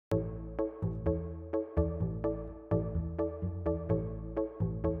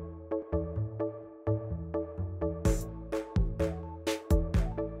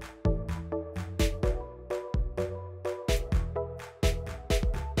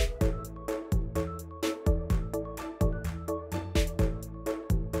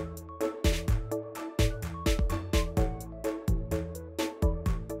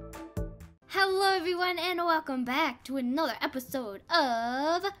everyone, and welcome back to another episode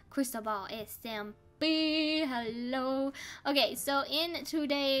of Ball SMP. Hello. Okay, so in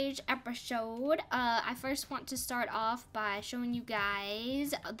today's episode, I first want to start off by showing you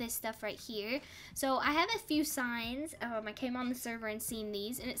guys this stuff right here. So I have a few signs. I came on the server and seen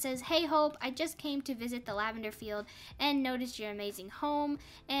these, and it says, "Hey Hope, I just came to visit the lavender field and noticed your amazing home,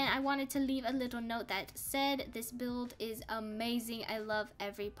 and I wanted to leave a little note that said this build is amazing. I love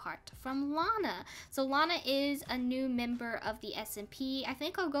every part." From Lana. So Lana is a new member of the SMP. I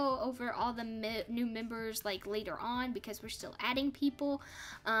think I'll go over all the new members like later on because we're still adding people.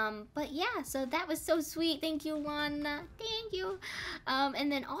 But yeah, so that was so sweet. Thank you, Lana. Thank you.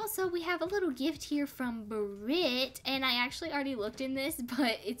 And then also we have a little gift here from Britt, and I actually already looked in this,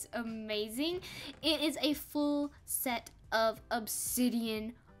 but it's amazing. It is a full set of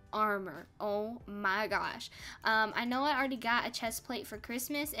obsidian armor. Oh my gosh. I know I already got a chest plate for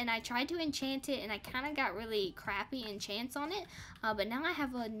Christmas, and I tried to enchant it, and I kind of got really crappy enchants on it, but now I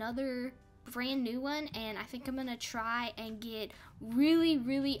have another brand new one, and I think I'm gonna try and get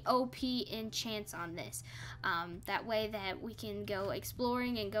really OP enchants on this. That way that we can go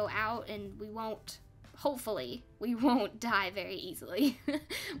exploring and go out, and we won't, hopefully, we won't die very easily.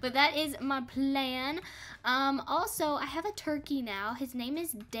 But that is my plan. Also, I have a turkey now. His name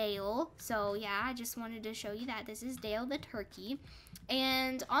is Dale. So yeah, I just wanted to show you that. This is Dale the turkey.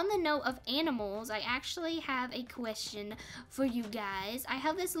 And on the note of animals, I actually have a question for you guys. I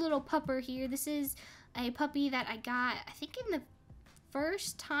have this little pupper here. This is a puppy that I got, I think in the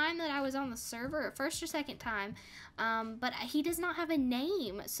first time that I was on the server, or first or second time, but he does not have a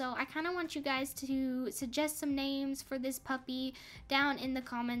name, so I kind of want you guys to suggest some names for this puppy down in the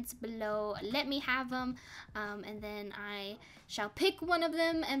comments below. Let me have them, and then I shall pick one of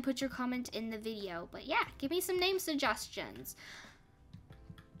them and put your comment in the video. But yeah, give me some name suggestions.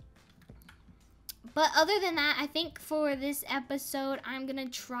 But other than that, I think for this episode, I'm going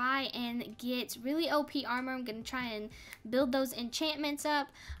to try and get really OP armor. I'm going to try and build those enchantments up.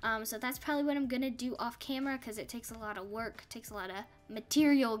 So that's probably what I'm going to do off camera, because it takes a lot of work, takes a lot of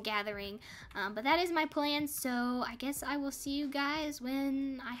material gathering. But that is my plan, so I guess I will see you guys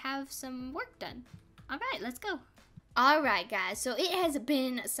when I have some work done. Alright, let's go. Alright guys, so it has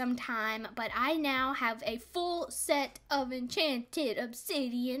been some time, but I now have a full set of enchanted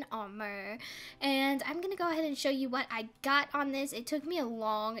obsidian armor. And I'm going to go ahead and show you what I got on this. It took me a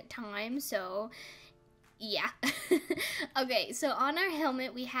long time, so yeah. Okay, so on our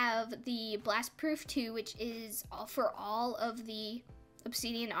helmet we have the Blast Proof 2, which is for all of the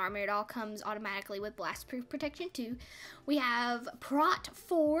obsidian armor. It all comes automatically with Blast Proof Protection 2. We have Prot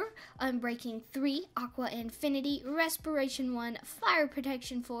 4, Unbreaking 3, Aqua Infinity, Respiration 1, Fire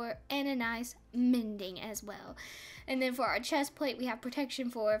Protection 4, and a nice Mending as well. And then for our chest plate, we have Protection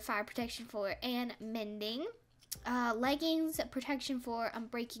 4, Fire Protection 4, and Mending. Leggings, Protection 4,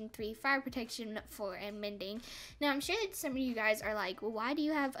 Unbreaking 3, Fire Protection 4, and Mending. Now, I'm sure that some of you guys are like, well, why do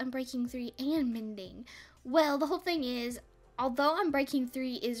you have Unbreaking 3 and Mending? Well, the whole thing is, although Unbreaking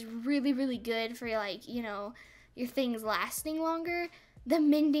 3 is really good for, like, you know, your things lasting longer, the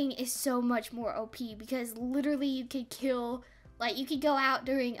Mending is so much more OP, because literally you could kill, like, you could go out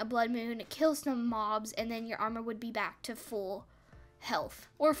during a blood moon, kill some mobs, and then your armor would be back to full health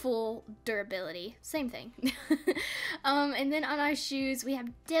or full durability, same thing. And then on our shoes we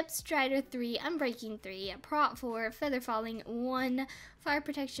have Dip Strider 3, Unbreaking 3, Prot 4, Feather Falling 1, Fire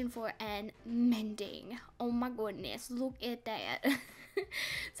Protection 4, and Mending. Oh my goodness, look at that.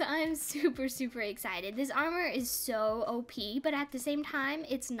 So I'm super excited. This armor is so OP, but at the same time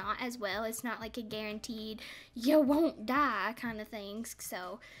it's not as well. It's not like a guaranteed you won't die kind of thing.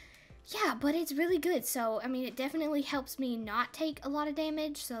 So yeah, but it's really good. So, I mean, it definitely helps me not take a lot of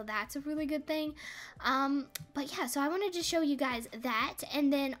damage, so that's a really good thing. But yeah, so I wanted to show you guys that,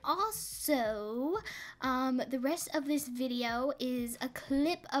 and then also, the rest of this video is a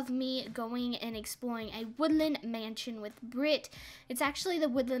clip of me going and exploring a woodland mansion with Britt. It's actually the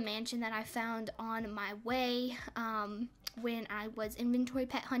woodland mansion that I found on my way, when I was inventory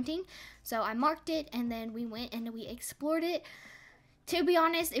pet hunting. So I marked it, and then we went and we explored it. To be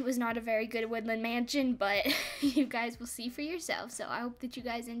honest, it was not a very good woodland mansion, but you guys will see for yourself. So I hope that you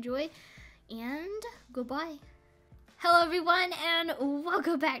guys enjoy, and goodbye. Hello everyone, and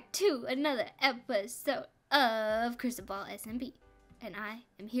welcome back to another episode of Ball SMP. And I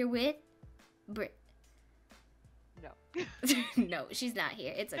am here with Britt. No. No, she's not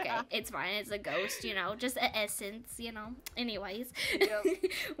here. It's okay. It's fine. It's a ghost, you know, just an essence, you know. Anyways, yep.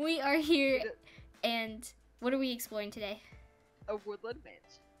 We are here, and what are we exploring today? A woodland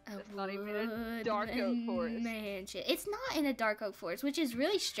mansion. It's not even a dark oak forest. Mansion. It's not in a dark oak forest, which is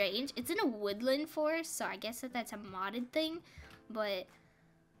really strange. It's in a woodland forest, so I guess that's a modded thing, but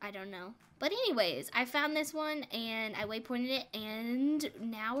I don't know. But anyways, I found this one, and I waypointed it, and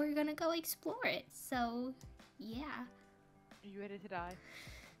now we're gonna go explore it. So, yeah. Are you ready to die?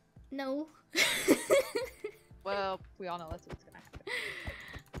 No. Well, we all know that's what's gonna happen.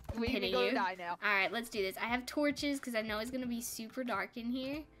 We Hitting can go you. die now. Alright, let's do this. I have torches, because I know it's gonna be super dark in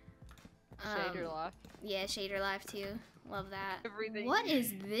here. Shader life. Yeah, shader life, too. Love that. Everything. What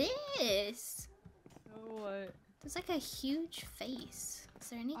is this? Oh, what? There's like a huge face. Is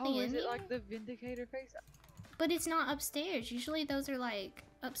there anything Oh, in is here? it like the Vindicator face? But it's not upstairs. Usually those are like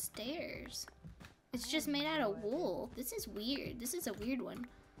upstairs. It's just made out of wool. This is weird. This is a weird one.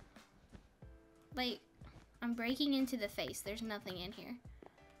 Like, I'm breaking into the face. There's nothing in here.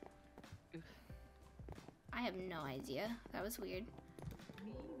 Oof. I have no idea. That was weird.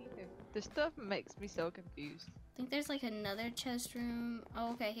 Me neither. This stuff makes me so confused. I think there's like another chest room.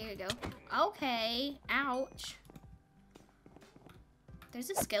 Oh, okay, here we go. Okay. Ouch. There's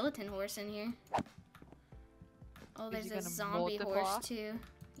a skeleton horse in here. Oh, Is he there's a gonna zombie multiply? horse too.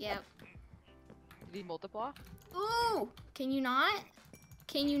 Yep. Did he multiply? Ooh! Can you not?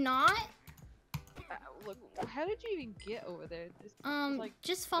 Can you not? Look, how did you even get over there? This is like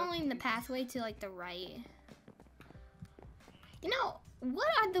Just following the pathway to like the right. You know, what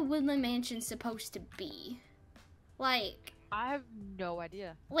are the Woodland Mansions supposed to be? Like, I have no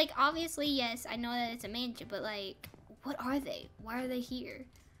idea. like obviously, yes, I know that it's a mansion, but like, what are they? Why are they here?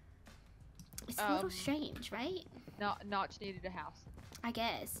 It's a little strange, right? Notch needed a house. I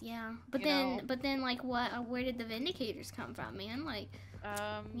guess, yeah. But You then, know. but then, like, what? Where did the Vindicators come from, man? Like,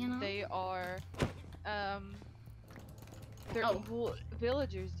 you know? They are, they're Oh. evil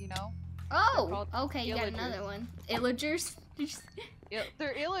villagers, you know? Oh, called okay, you got illagers. another one. Illagers?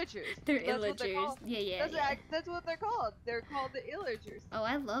 They're illagers. They're That's what they're illagers. called. Yeah, yeah, yeah. That's what they're called. They're called the illagers. Oh,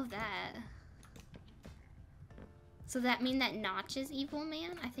 I love that. So that mean that Notch is evil,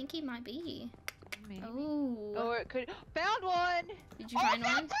 man? I think he might be. Maybe. Oh. Or it could. Found one. Did you find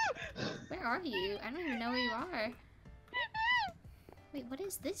one? Where are you? I don't even know where you are. Wait, what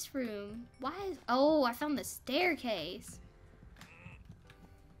is this room? Why is... Oh, I found the staircase.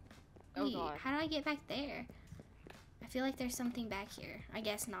 Oh, Wait, God. how do I get back there? I feel like there's something back here. I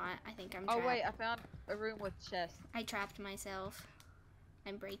guess not. I think I'm trapped. Oh wait, I found a room with chests. I trapped myself.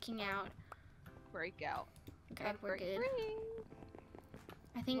 I'm breaking out. Breakout. Okay, Gotta we're break good. free.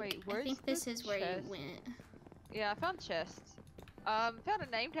 I think Wait, I where's think this the is where you chest? went. Yeah, I found chests. Found a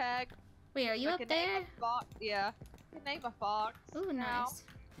name tag. Wait, are you I up can there? Name a fox. Yeah. I can name a fox. Ooh, now. nice.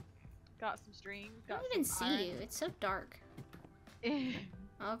 Got some string. I Got don't even some see you. It's so dark. iron.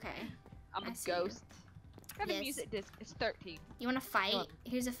 Okay. I'm I a see you. ghost. Got a Yes. music disc. It's 13. You want to fight? Look.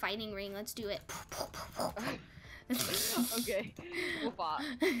 Here's a fighting ring. Let's do it. Okay. We'll fight.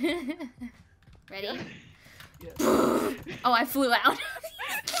 Ready? Yeah. Oh, I flew out.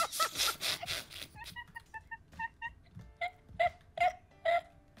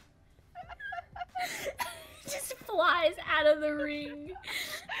 Just flies out of the ring.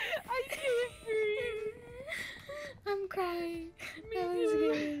 I do I'm crying. That was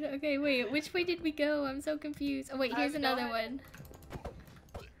good. Okay, wait. Which way did we go? I'm so confused. Oh, wait. I Here's have no another idea. one.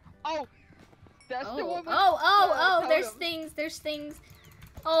 Oh, that's the Oh, one. With oh, the there's totem. things. There's things.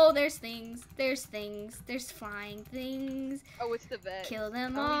 Oh, there's things. There's things. There's flying things. Oh, it's the vet. Kill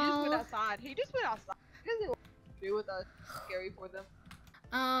them Oh, he just all. went outside. He just went outside. He doesn't want to do with us. Scary for them.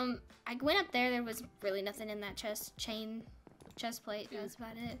 I went up there. There was really nothing in that chest plate. That's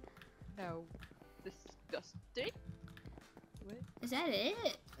about it. No, disgusting. What? Is that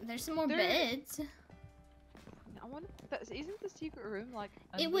it? There's some more There- beds. I wonder. Isn't the secret room like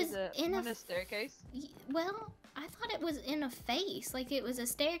It under was the, in a on the staircase? Well, I thought it was in a face. Like it was a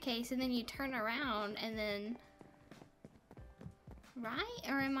staircase, and then you turn around, and then. Right?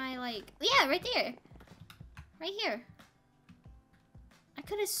 Or am I like. Yeah, right there. Right here. I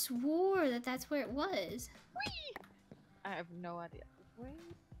could have swore that that's where it was. Whee! I have no idea. Wait.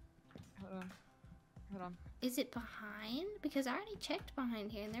 Hold on. Hold on. Is it behind? Because I already checked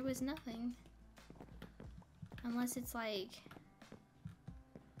behind here, and there was nothing. Unless it's like.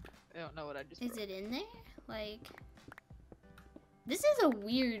 I don't know what I just. Is broke. it in there? Like. This is a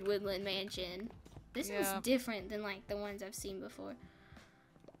weird woodland mansion. This is Yeah. different than like the ones I've seen before.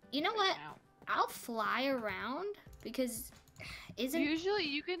 You know what? Ow. I'll fly around because isn't Usually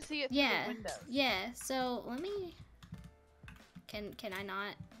you can see it through yeah the windows. yeah. So let me. Can I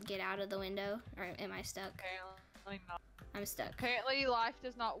not get out of the window, or am I stuck? Apparently not. I'm stuck. Apparently life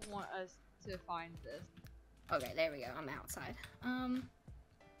does not want us to find this. Okay, there we go. I'm outside.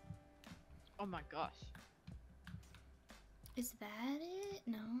 Oh my gosh. Is that it?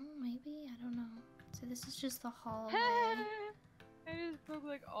 No, maybe? I don't know. So this is just the hallway. I just broke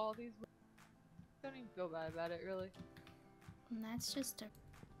like all these. Don't even feel bad about it, really. And that's just a...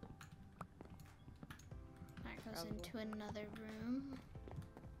 That goes into another room.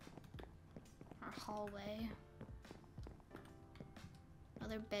 Our hallway.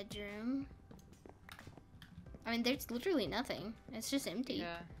 Another bedroom. I mean, there's literally nothing. It's just empty.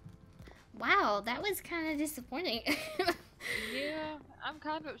 Yeah. Wow, that was kind of disappointing. Yeah, I'm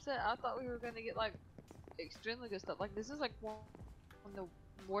kind of upset. I thought we were gonna get like extremely good stuff. Like this is like one of the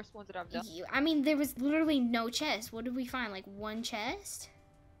worst ones that I've done. I mean, there was literally no chest. What did we find? Like one chest?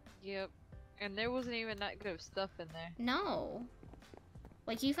 Yep. And there wasn't even that good of stuff in there. No.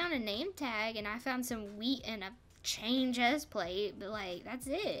 Like you found a name tag and I found some wheat and a chain chest plate, but like that's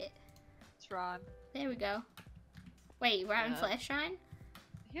it. Shrine. There we go. Wait, we're on Flesh Shrine?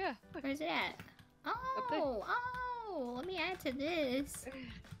 Yeah. Where's it at? Oh, oh, let me add to this.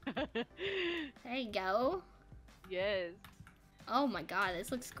 There you go. Yes. Oh my god, this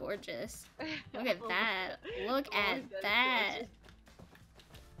looks gorgeous. Look at that. Look at that.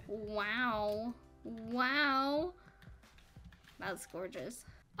 Wow. Wow. That's gorgeous.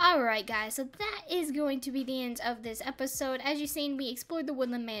 Alright guys, so that is going to be the end of this episode. As you've seen, we explored the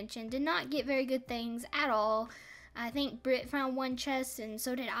Woodland Mansion. Did not get very good things at all. I think Britt found one chest and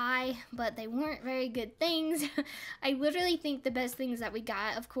so did I, but they weren't very good things. I literally think the best things that we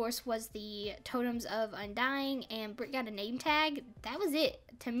got, of course, was the Totems of Undying, and Britt got a name tag. That was it.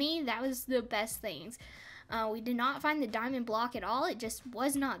 To me, that was the best things. We did not find the diamond block at all. It just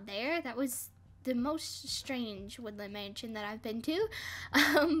was not there. That was the most strange Woodland Mansion that I've been to.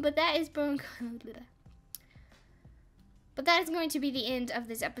 But that is going to be the end of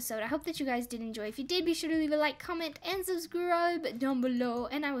this episode. I hope that you guys did enjoy. If you did, be sure to leave a like, comment, and subscribe down below.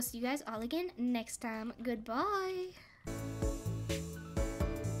 And I will see you guys all again next time. Goodbye.